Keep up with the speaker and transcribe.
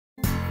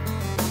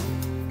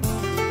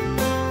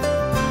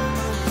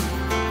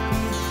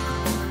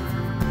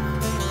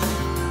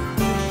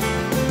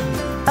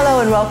Hello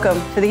and welcome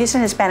to the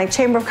Houston Hispanic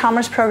Chamber of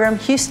Commerce program,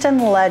 Houston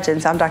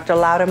Legends. I'm Dr.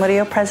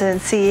 Murillo,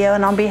 President and CEO,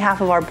 and on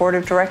behalf of our Board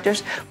of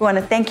Directors, we want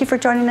to thank you for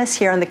joining us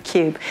here on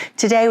theCUBE.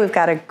 Today we've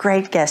got a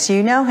great guest.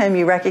 You know him,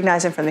 you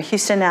recognize him from the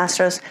Houston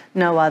Astros,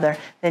 no other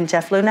than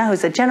Jeff Luhnow,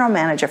 who's the General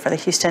Manager for the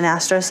Houston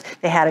Astros.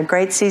 They had a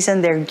great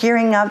season. They're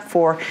gearing up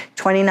for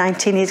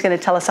 2019. He's going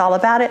to tell us all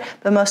about it,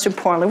 but most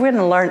importantly, we're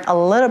going to learn a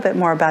little bit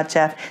more about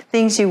Jeff,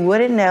 things you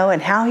wouldn't know,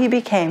 and how he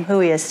became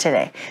who he is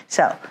today.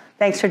 So,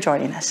 thanks for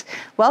joining us.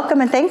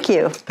 Welcome and thank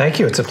you. Thank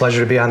you. It's a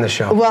pleasure to be on the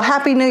show. Well,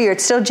 Happy New Year.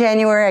 It's still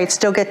January. I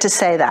still get to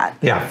say that.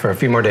 Yeah, for a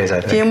few more days,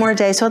 I think. A few more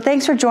days. Well,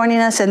 thanks for joining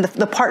us and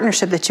the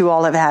partnership that you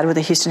all have had with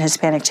the Houston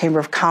Hispanic Chamber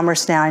of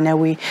Commerce. Now, I know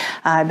we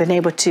have been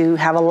able to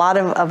have a lot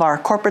of our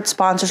corporate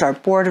sponsors, our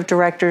board of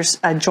directors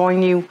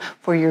join you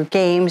for your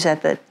games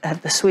at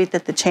the suite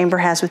that the Chamber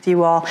has with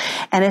you all.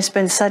 And it's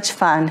been such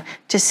fun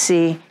to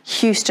see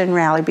Houston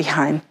rally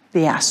behind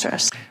the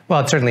Astros.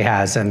 Well, it certainly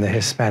has, and the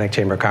Hispanic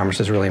Chamber of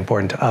Commerce is really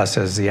important to us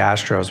as the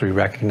Astros. We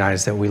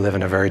recognize that we live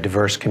in a very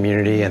diverse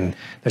community, and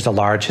there's a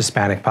large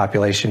Hispanic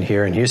population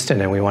here in Houston,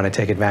 and we want to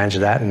take advantage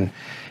of that. And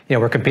you know,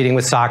 we're competing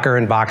with soccer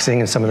and boxing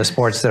and some of the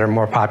sports that are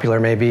more popular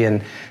maybe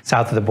in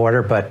south of the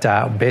border, but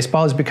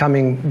baseball is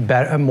becoming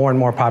more and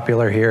more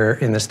popular here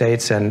in the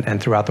States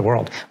and throughout the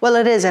world. Well,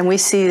 it is, and we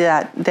see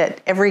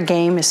that every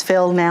game is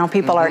filled now.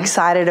 People are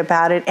excited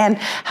about it, and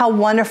how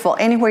wonderful.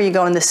 Anywhere you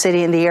go in the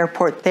city, in the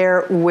airport,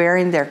 they're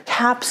wearing their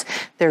caps,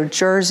 their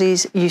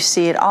jerseys. You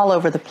see it all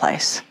over the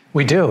place.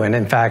 We do, and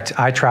in fact,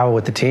 I travel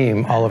with the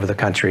team all over the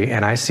country,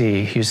 and I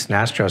see Houston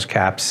Astros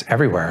caps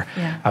everywhere.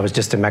 Yeah. I was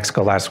just in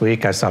Mexico last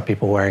week. I saw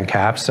people wearing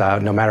caps.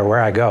 No matter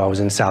where I go, I was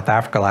in South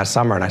Africa last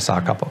summer, and I saw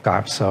a couple of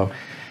caps. So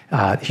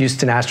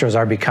Houston Astros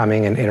are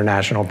becoming an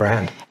international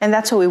brand. And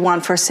that's what we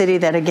want for a city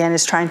that, again,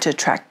 is trying to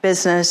attract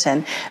business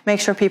and make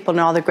sure people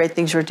know all the great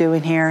things we're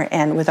doing here.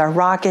 And with our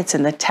Rockets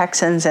and the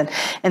Texans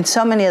and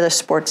so many other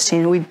sports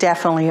teams, we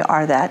definitely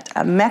are that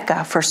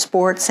mecca for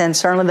sports and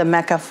certainly the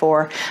mecca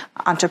for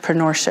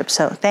entrepreneurship.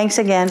 So thanks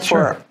again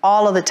for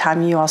all of the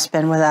time you all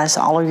spend with us,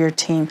 all of your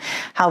team,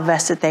 how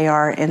vested they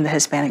are in the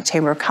Hispanic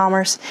Chamber of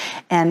Commerce.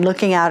 And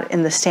looking out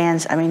in the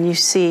stands, I mean, you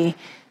see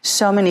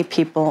so many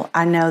people.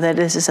 I know that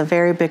this is a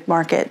very big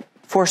market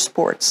for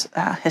sports,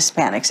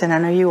 Hispanics, and I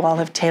know you all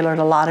have tailored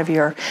a lot of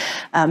your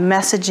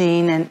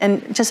messaging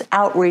and just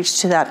outreach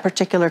to that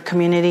particular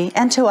community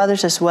and to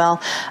others as well.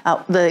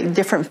 The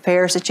different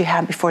fairs that you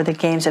have before the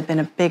games have been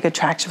a big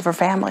attraction for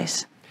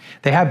families.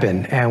 They have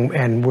been,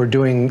 and we're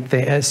doing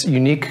a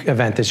unique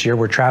event this year.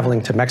 We're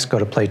traveling to Mexico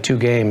to play 2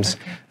 games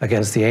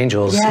against the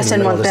Angels. Yes,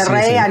 in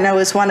Monterrey, I know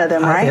is one of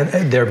them, right?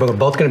 They're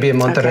both going to be in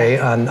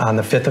Monterrey on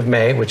the 5th of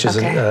May, which is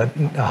a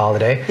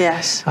holiday.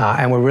 Yes.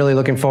 And we're really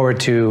looking forward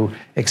to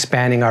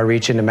expanding our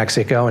reach into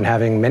Mexico and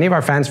having many of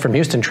our fans from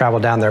Houston travel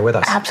down there with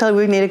us.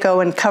 Absolutely, we need to go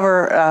and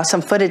cover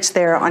some footage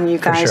there on you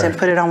guys and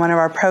put it on one of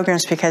our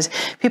programs because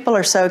people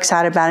are so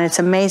excited about it. It's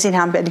amazing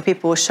how many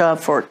people will show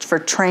up for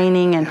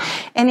training and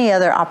any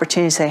other opportunities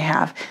they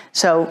have.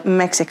 So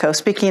Mexico,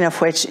 speaking of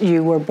which,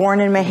 you were born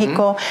in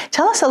Mexico.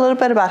 Tell us a little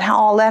bit about how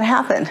all that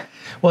happened.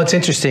 Well, it's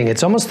interesting.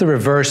 It's almost the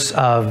reverse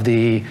of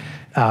the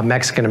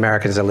Mexican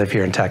Americans that live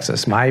here in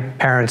Texas. My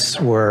parents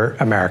were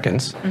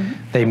Americans.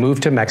 They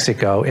moved to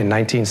Mexico in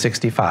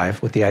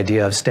 1965 with the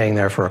idea of staying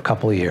there for a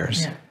couple of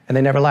years, and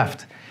they never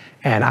left.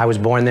 And I was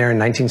born there in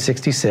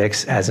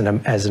 1966 as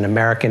an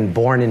American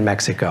born in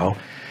Mexico.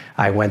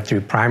 I went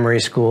through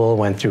primary school,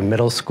 went through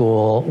middle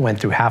school, went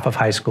through half of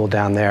high school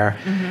down there.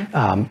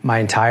 My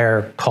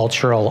entire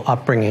cultural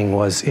upbringing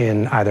was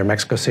in either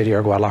Mexico City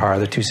or Guadalajara,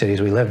 the 2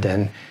 cities we lived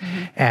in.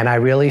 And I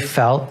really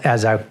felt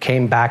as I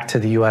came back to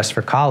the US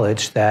for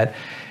college that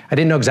I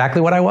didn't know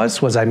exactly what I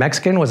was. Was I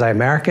Mexican? Was I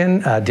American?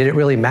 Did it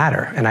really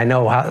matter? And I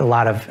know a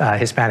lot of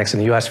Hispanics in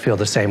the US feel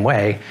the same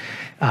way.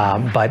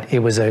 But it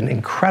was an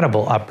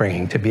incredible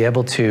upbringing to be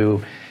able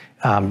to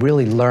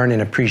really learn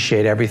and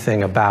appreciate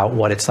everything about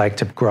what it's like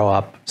to grow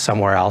up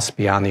somewhere else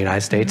beyond the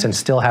United States and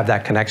still have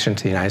that connection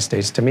to the United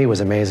States. To me,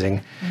 was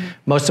amazing.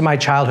 Most of my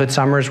childhood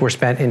summers were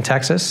spent in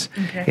Texas,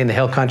 in the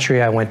Hill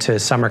Country. I went to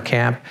summer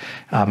camp.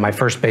 My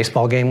first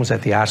baseball game was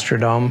at the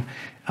Astrodome.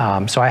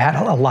 So I had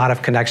a lot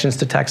of connections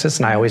to Texas,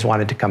 and I always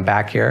wanted to come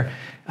back here.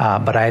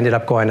 But I ended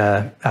up going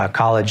to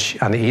college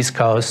on the East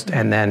Coast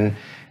and then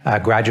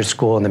graduate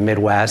school in the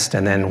Midwest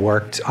and then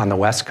worked on the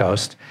West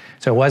Coast.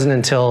 So it wasn't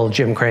until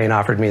Jim Crane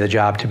offered me the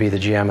job to be the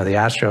GM of the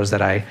Astros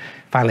that I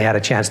finally had a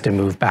chance to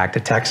move back to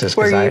Texas.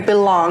 Where you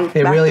belong.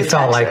 It really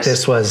felt like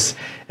this was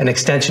an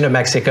extension of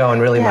Mexico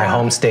and really my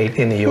home state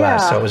in the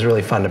U.S. So it was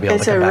really fun to be able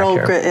to come back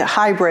here. It's a real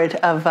hybrid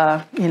of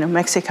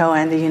Mexico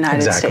and the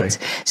United States.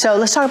 So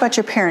let's talk about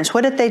your parents.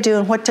 What did they do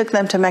and what took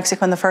them to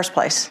Mexico in the first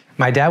place?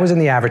 My dad was in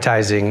the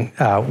advertising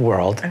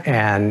world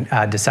and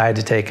decided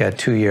to take a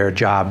 2-year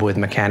job with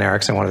McCann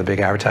Erickson, one of the big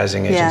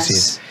advertising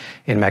agencies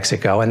in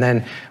Mexico. And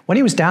then when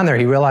he was down there,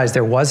 he realized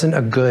there wasn't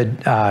a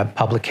good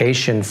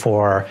publication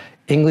for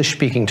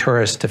English-speaking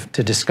tourists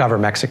to discover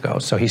Mexico.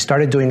 So he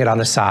started doing it on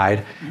the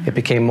side. It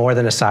became more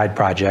than a side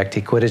project.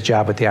 He quit his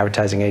job with the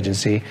advertising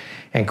agency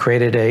and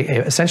created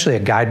essentially a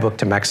guidebook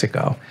to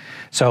Mexico.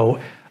 So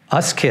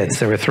us kids,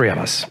 there were 3 of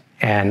us.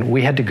 And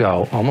we had to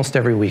go almost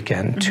every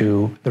weekend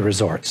to the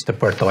resorts, to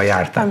Puerto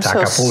Vallarta, to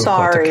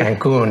Acapulco, to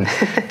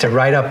Cancun, to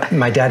write up.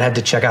 My dad had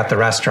to check out the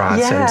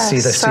restaurants and see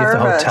if the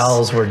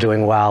hotels were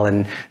doing well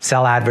and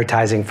sell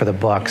advertising for the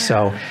book.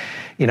 So,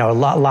 you know, a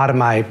lot of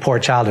my poor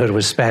childhood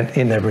was spent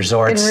in the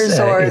resorts.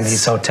 In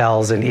these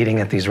hotels and eating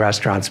at these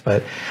restaurants.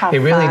 But it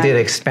really did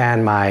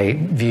expand my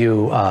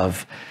view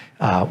of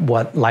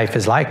what life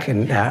is like.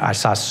 And I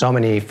saw so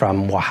many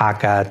from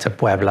Oaxaca to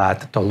Puebla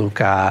to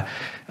Toluca,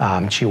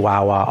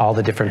 Chihuahua, all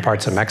the different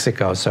parts of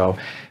Mexico. So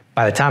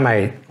by the time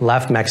I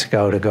left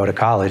Mexico to go to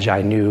college,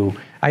 I knew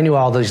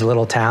all these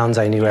little towns.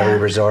 I knew every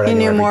resort. You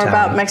knew more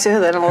about Mexico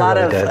than a lot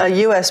of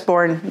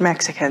U.S.-born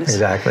Mexicans.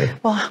 Exactly.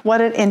 Well,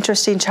 what an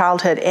interesting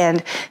childhood.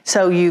 And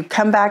so you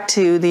come back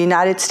to the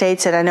United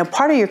States, and I know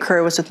part of your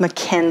career was with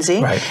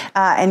McKinsey. Right.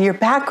 And your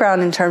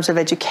background in terms of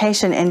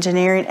education,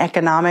 engineering,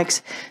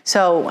 economics.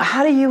 So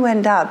how do you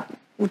end up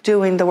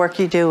doing the work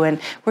you do? And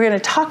we're going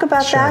to talk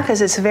about that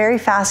because it's very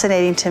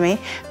fascinating to me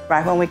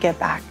right when we get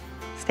back.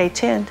 Stay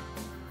tuned.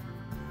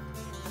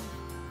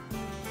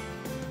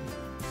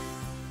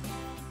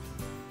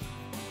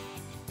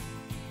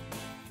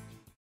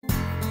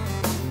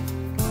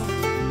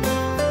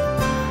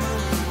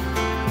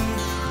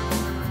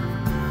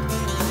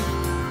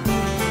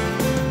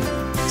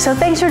 So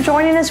thanks for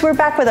joining us. We're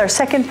back with our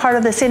second part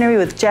of this interview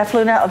with Jeff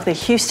Luhnow of the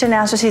Houston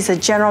Astros. He's the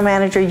general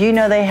manager. You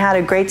know they had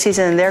a great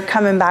season, and they're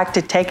coming back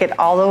to take it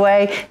all the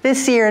way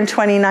this year in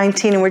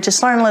 2019. And we're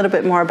just learning a little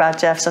bit more about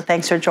Jeff, so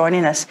thanks for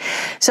joining us.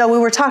 So we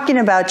were talking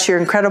about your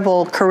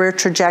incredible career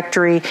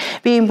trajectory,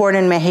 being born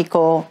in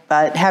Mexico,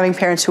 but having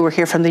parents who were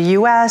here from the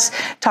U.S.,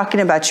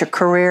 talking about your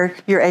career,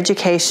 your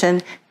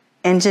education,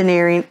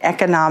 engineering,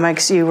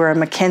 economics. You were a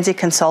McKinsey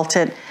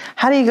consultant.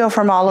 How do you go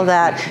from all of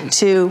that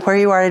to where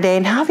you are today,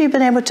 and how have you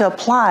been able to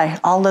apply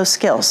all those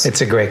skills?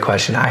 It's a great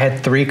question. I had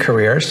 3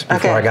 careers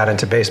before I got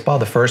into baseball.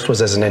 The first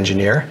was as an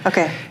engineer.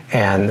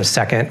 And the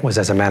second was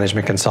as a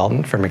management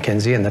consultant for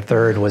McKinsey, and the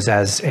third was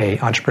as an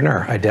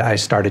entrepreneur. I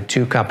started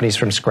 2 companies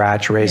from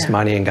scratch, raised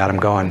money, and got them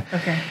going.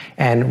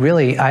 And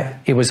really,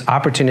 it was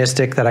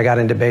opportunistic that I got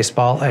into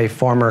baseball. A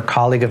former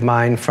colleague of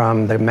mine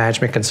from the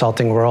management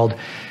consulting world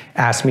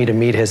asked me to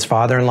meet his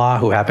father-in-law,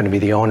 who happened to be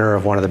the owner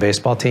of one of the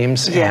baseball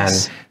teams.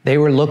 And they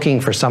were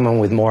looking for someone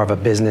with more of a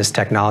business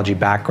technology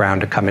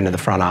background to come into the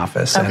front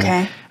office.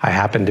 And I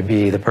happened to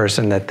be the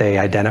person that they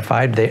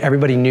identified.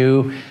 Everybody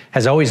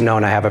has always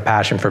known I have a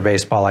passion for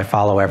baseball. I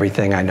follow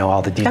everything. I know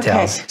all the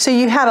details. So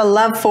you had a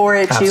love for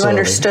it. You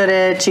understood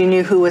it. You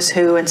knew who was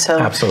who. And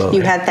so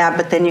you had that,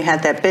 but then you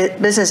had that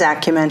business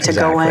acumen to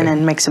go in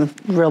and make some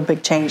real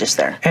big changes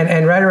there.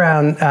 And right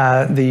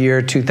around the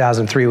year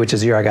 2003, which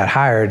is the year I got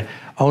hired,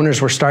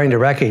 owners were starting to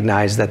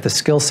recognize that the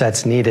skill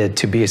sets needed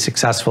to be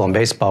successful in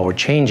baseball were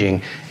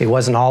changing. It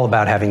wasn't all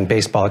about having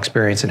baseball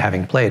experience and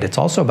having played. It's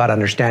also about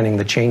understanding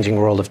the changing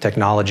world of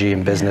technology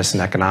and business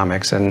and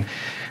economics. And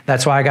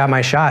that's why I got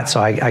my shot. So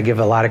I give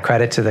a lot of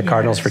credit to the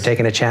Cardinals for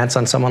taking a chance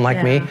on someone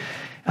like me.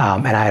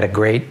 And I had a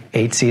great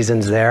 8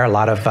 seasons there, a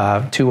lot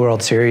of 2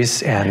 World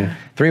Series and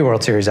 3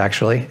 World Series,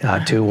 actually,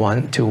 2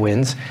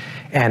 wins.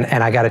 And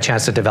I got a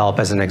chance to develop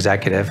as an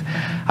executive.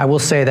 I will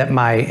say that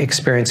my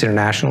experience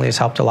internationally has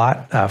helped a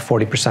lot.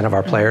 40% of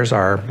our players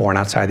are born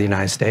outside the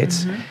United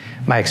States.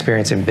 My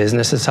experience in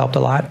business has helped a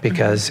lot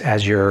because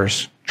as you're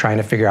trying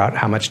to figure out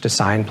how much to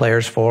sign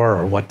players for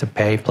or what to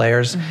pay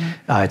players,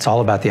 it's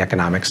all about the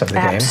economics of the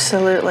game.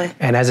 Absolutely.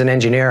 And as an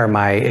engineer,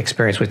 my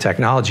experience with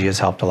technology has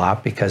helped a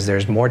lot because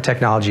there's more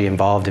technology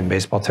involved in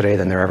baseball today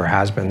than there ever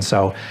has been.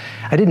 So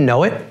I didn't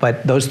know it,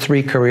 but those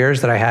 3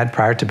 careers that I had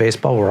prior to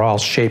baseball were all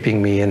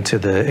shaping me into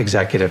the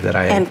executive that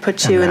I am. And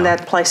put you in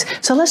that place.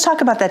 So let's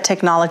talk about that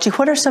technology.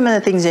 What are some of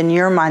the things in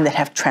your mind that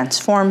have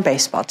transformed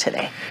baseball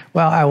today?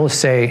 Well, I will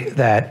say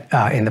that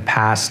in the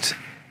past,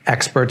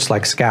 experts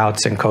like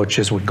scouts and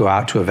coaches would go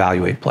out to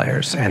evaluate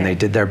players, and they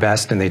did their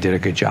best and they did a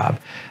good job.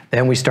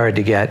 Then we started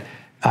to get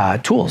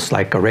tools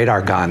like a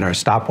radar gun or a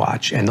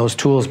stopwatch, and those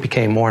tools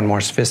became more and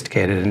more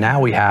sophisticated. And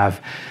now we have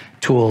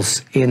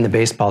tools in the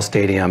baseball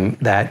stadium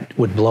that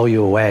would blow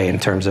you away in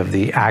terms of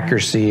the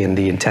accuracy and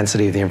the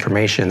intensity of the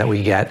information that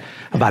we get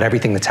about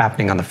everything that's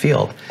happening on the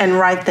field. And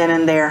right then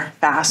and there,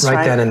 fast, right?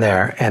 Right then and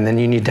there. And then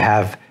you need to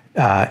have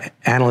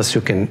analysts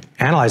who can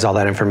analyze all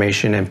that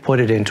information and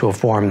put it into a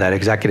form that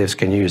executives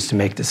can use to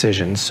make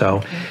decisions.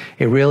 So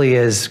it really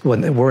is,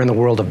 we're in the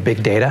world of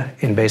big data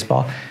in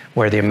baseball,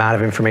 where the amount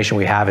of information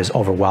we have is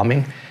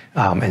overwhelming.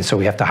 And so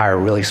we have to hire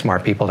really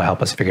smart people to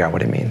help us figure out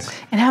what it means.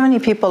 And how many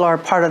people are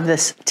part of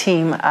this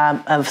team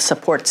of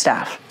support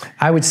staff?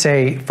 I would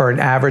say for an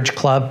average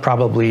club,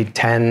 probably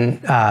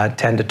 10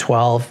 to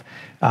 12.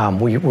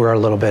 We're a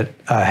little bit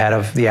ahead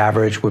of the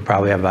average. We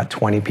probably have about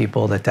 20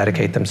 people that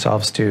dedicate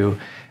themselves to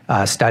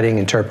studying,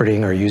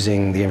 interpreting, or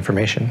using the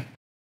information.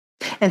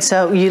 And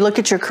so you look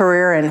at your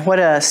career and what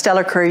a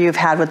stellar career you've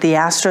had with the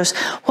Astros.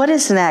 What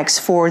is next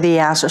for the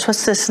Astros?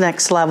 What's this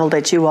next level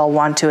that you all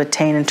want to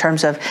attain in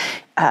terms of,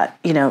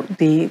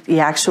 the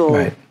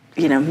actual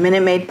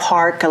Minute Maid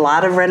Park, a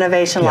lot of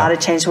renovation, a lot of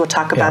change. We'll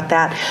talk about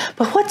that.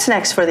 But what's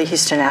next for the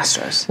Houston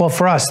Astros? Well,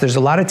 for us, there's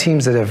a lot of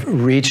teams that have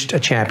reached a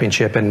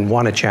championship and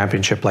won a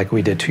championship like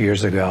we did 2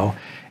 years ago,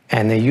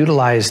 and they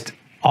utilized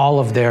all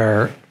of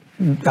their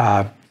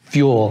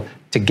fuel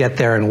to get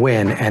there and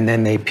win, and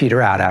then they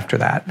peter out after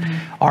that.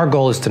 Our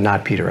goal is to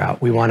not peter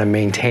out. We want to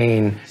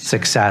maintain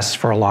success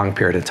for a long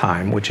period of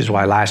time, which is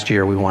why last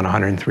year we won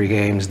 103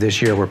 games.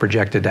 This year we're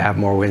projected to have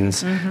more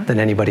wins than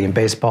anybody in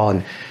baseball,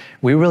 and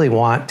we really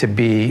want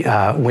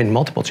to win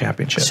multiple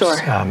championships. Sure.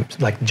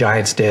 Like the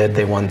Giants did,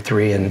 they won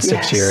 3 in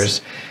 6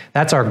 years.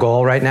 That's our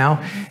goal right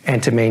now,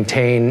 and to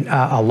maintain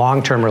a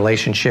long-term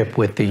relationship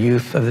with the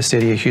youth of the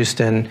city of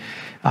Houston.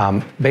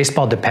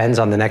 Baseball depends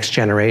on the next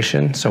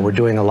generation, so we're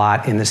doing a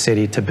lot in the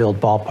city to build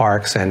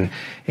ballparks and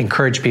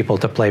encourage people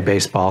to play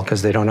baseball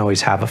because they don't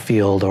always have a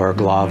field or a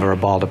glove or a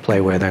ball to play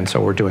with, and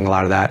so we're doing a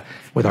lot of that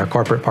with our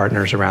corporate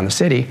partners around the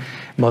city,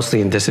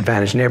 mostly in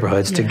disadvantaged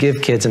neighborhoods, to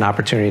give kids an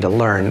opportunity to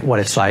learn what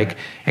it's like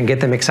and get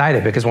them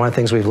excited, because one of the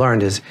things we've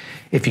learned is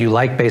if you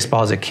like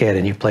baseball as a kid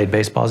and you played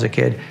baseball as a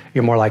kid,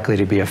 you're more likely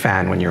to be a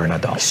fan when you're an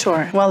adult.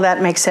 Sure. Well,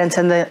 that makes sense,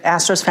 and the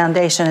Astros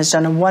Foundation has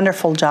done a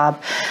wonderful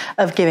job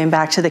of giving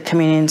back to the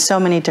community in so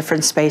many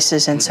different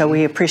spaces, and so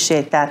we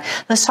appreciate that.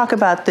 Let's talk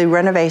about the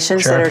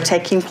renovations that are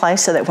taking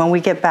place so that when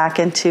we get back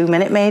into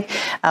Minute Maid,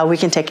 we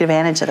can take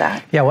advantage of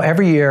that. Yeah, well,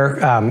 every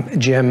year,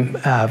 Jim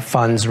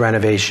funds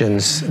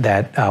renovations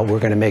that we're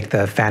going to make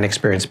the fan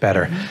experience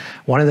better.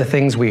 One of the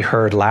things we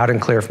heard loud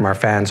and clear from our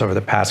fans over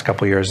the past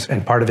couple of years,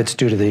 and part of it's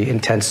due to the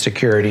intense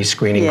security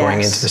screening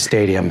going into the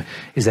stadium,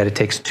 is that it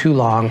takes too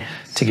long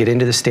to get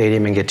into the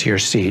stadium and get to your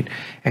seat.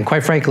 And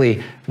quite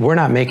frankly, we're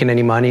not making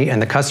any money, and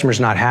the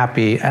customer's not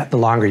happy the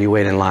longer you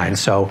wait in line.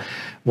 So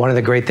one of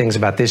the great things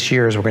about this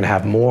year is we're going to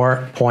have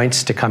more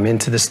points to come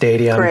into the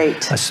stadium, a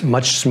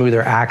much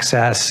smoother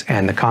access,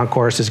 and the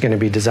concourse is going to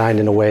be designed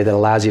in a way that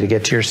allows you to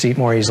get to your seat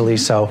more easily.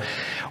 So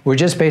we're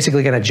just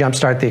basically going to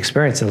jumpstart the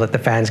experience and let the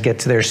fans get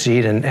to their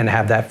seat and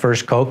have that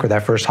first Coke or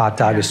that first hot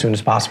dog as soon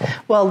as possible.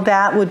 Well,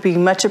 that would be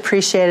much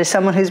appreciated.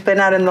 Someone who's been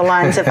out in the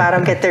lines if I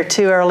don't get there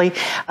too early.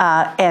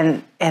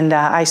 And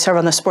I serve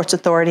on the Sports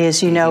Authority,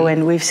 as you know,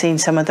 and we've seen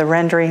some of the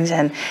renderings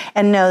and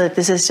know that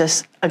this is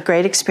just a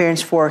great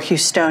experience for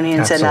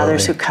Houstonians and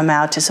others who come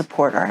out to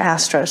support our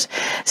Astros.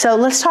 So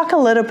let's talk a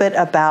little bit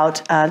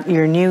about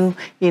your new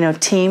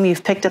team.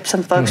 You've picked up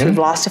some folks. We've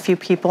lost a few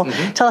people.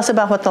 Tell us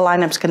about what the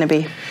lineup's going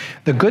to be.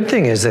 The good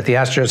thing is that the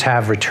Astros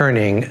have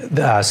returning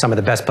some of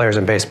the best players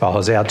in baseball.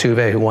 Jose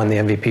Altuve, who won the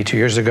MVP 2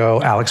 years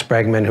ago, Alex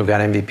Bregman, who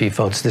got MVP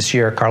votes this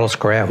year, Carlos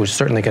Correa, who's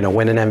certainly going to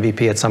win an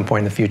MVP at some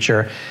point in the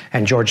future,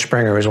 and George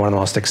Springer, who's one of the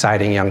most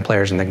exciting young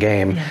players in the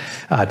game,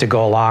 to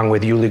go along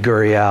with Yuli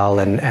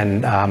Gurriel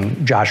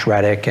and Josh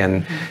Reddick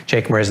and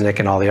Jake Marisnick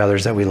and all the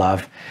others that we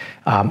love.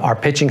 Our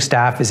pitching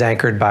staff is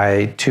anchored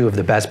by 2 of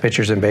the best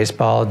pitchers in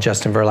baseball,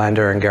 Justin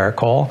Verlander and Garrett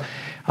Cole.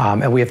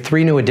 And we have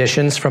 3 new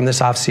additions from this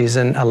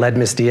offseason.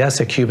 Aledmus Diaz,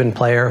 a Cuban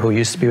player who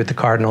used to be with the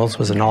Cardinals,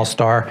 was an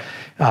all-star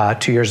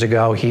 2 years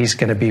ago. He's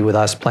going to be with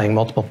us playing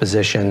multiple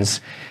positions.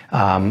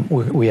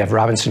 We have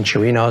Robinson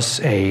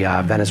Chirinos,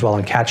 a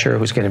Venezuelan catcher,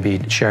 who's going to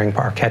be sharing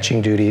our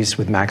catching duties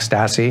with Max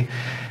Stassi.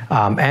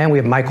 And we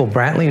have Michael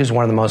Brantley, who's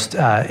one of the most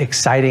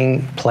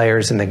exciting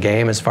players in the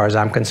game as far as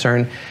I'm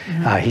concerned.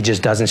 He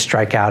just doesn't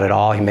strike out at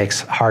all. He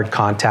makes hard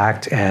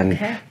contact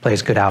and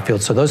plays good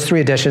outfield. So those 3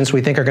 additions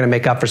we think are going to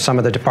make up for some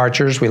of the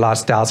departures. We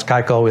lost Dallas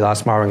Keuchel, we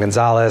lost Marwin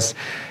Gonzalez,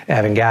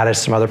 Evan Gattis,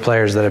 some other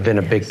players that have been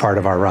a big part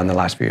of our run the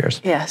last few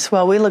years. Yes,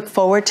 well, we look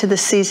forward to the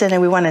season,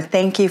 and we want to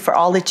thank you for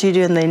all that you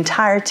do and the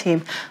entire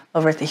team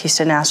over at the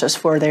Houston Astros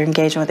for their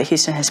engagement with the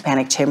Houston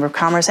Hispanic Chamber of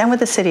Commerce and with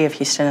the city of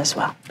Houston as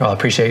well. Well, I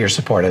appreciate your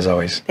support as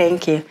always.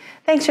 Thank you.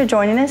 Thanks for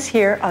joining us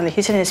here on the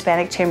Houston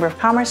Hispanic Chamber of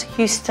Commerce,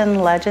 Houston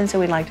Legends,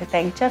 and we'd like to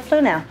thank Jeff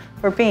Luhnow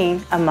for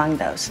being among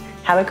those.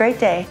 Have a great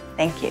day.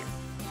 Thank you.